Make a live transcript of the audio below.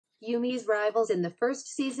Yumi's rivals in the first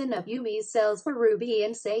season of Yumi's Cells for Ruby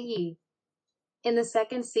and Sae-Yi. In the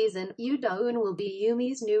second season, Yoo Da-Eun will be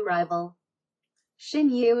Yumi's new rival.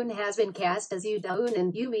 Shin Ye-Eun has been cast as Yoo Da-Eun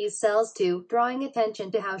in Yumi's Cells 2, drawing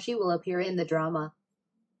attention to how she will appear in the drama.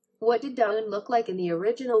 What did Da-Eun look like in the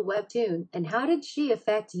original webtoon, and how did she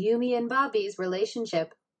affect Yumi and Bobby's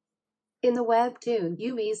relationship? In the webtoon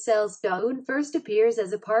Yumi's Cells, Da-Eun first appears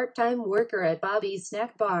as a part-time worker at Bobby's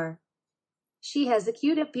snack bar. She has a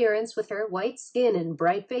cute appearance with her white skin and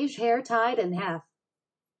bright beige hair tied in half.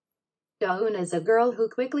 Da-Eun is a girl who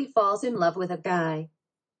quickly falls in love with a guy.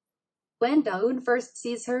 When Da-Eun first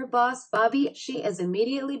sees her boss, Bobby, she is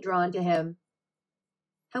immediately drawn to him.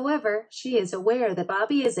 However, she is aware that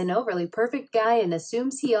Bobby is an overly perfect guy and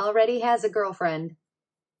assumes he already has a girlfriend.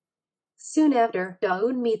 Soon after,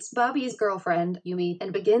 Da-Eun meets Bobby's girlfriend, Yumi,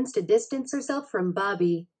 and begins to distance herself from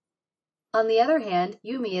Bobby. On the other hand,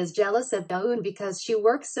 Yumi is jealous of Da-Eun because she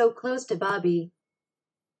works so close to Bobby.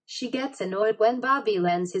 She gets annoyed when Bobby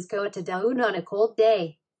lends his coat to Da-Eun on a cold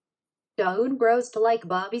day. Da-Eun grows to like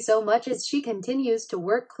Bobby so much as she continues to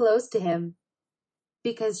work close to him.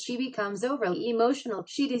 Because she becomes overly emotional,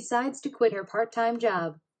 she decides to quit her part-time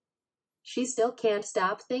job. She still can't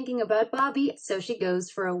stop thinking about Bobby, so she goes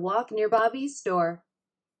for a walk near Bobby's store.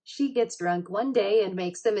 She gets drunk one day and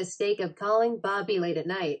makes the mistake of calling Bobby late at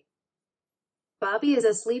night. Bobby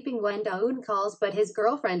is sleeping when Da-Eun calls, but his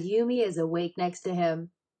girlfriend Yumi is awake next to him.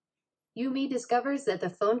 Yumi discovers that the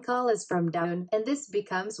phone call is from Da-Eun, and this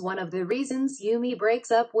becomes one of the reasons Yumi breaks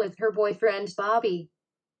up with her boyfriend Bobby.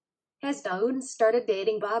 Has Da-Eun started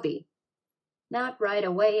dating Bobby? Not right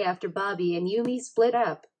away after Bobby and Yumi split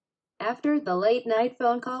up. After the late-night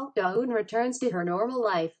phone call, Da-Eun returns to her normal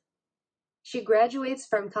life. She graduates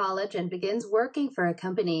from college and begins working for a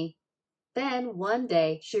company. Then, one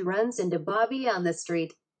day, she runs into Bobby on the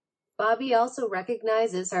street. Bobby also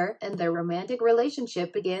recognizes her, and their romantic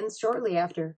relationship begins shortly after.